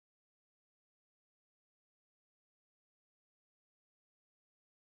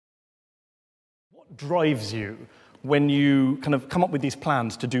What drives you when you kind of come up with these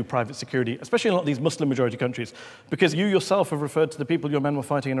plans to do private security, especially in a lot of these Muslim-majority countries? Because you yourself have referred to the people your men were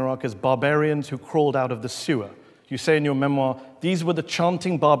fighting in Iraq as barbarians who crawled out of the sewer. You say in your memoir, these were the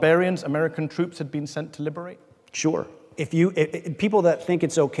chanting barbarians American troops had been sent to liberate? Sure. People that think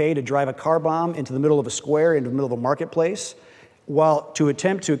it's okay to drive a car bomb into the middle of a square, into the middle of a marketplace, while to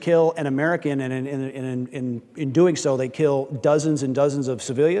attempt to kill an American, and in doing so, they kill dozens and dozens of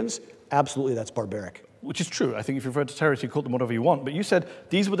civilians, absolutely that's barbaric. Which is true. I think if you refer to terrorists, you call them whatever you want. But you said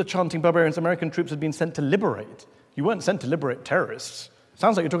these were the chanting barbarians American troops had been sent to liberate. You weren't sent to liberate terrorists.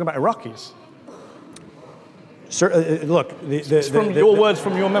 Sounds like you're talking about Iraqis. Look, your words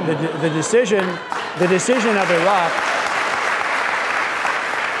from your memoir. The decision of Iraq.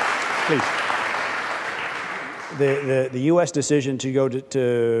 Please. The U.S. decision to go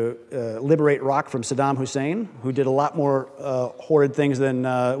to liberate Iraq from Saddam Hussein, who did a lot more horrid things than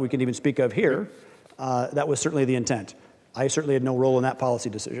we can even speak of here, that was certainly the intent. I certainly had no role in that policy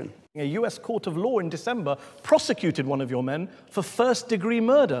decision. A U.S. court of law in December prosecuted one of your men for first-degree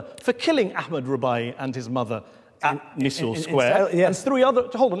murder for killing Ahmed Rubai and his mother at Nisour Square. Yes. And three other,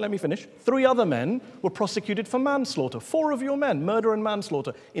 hold on, let me finish. 3 other men were prosecuted for manslaughter. 4 of your men, murder and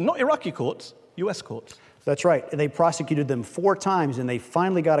manslaughter, in not Iraqi courts, U.S. courts. That's right. They prosecuted them 4 times, and they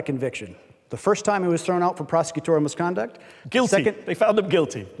finally got a conviction. The first time he was thrown out for prosecutorial misconduct. Guilty. They found him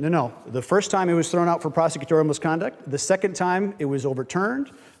guilty. No. The first time he was thrown out for prosecutorial misconduct. The second time it was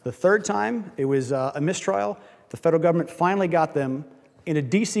overturned. The third time it was a mistrial. The federal government finally got them in a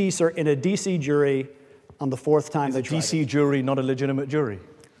D.C. jury on the 4th time they tried. Is a D.C. jury not a legitimate jury?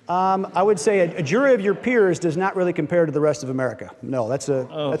 I would say a jury of your peers does not really compare to the rest of America. No, that's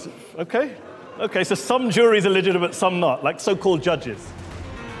okay. Okay, so some juries are legitimate, some not, like so-called judges.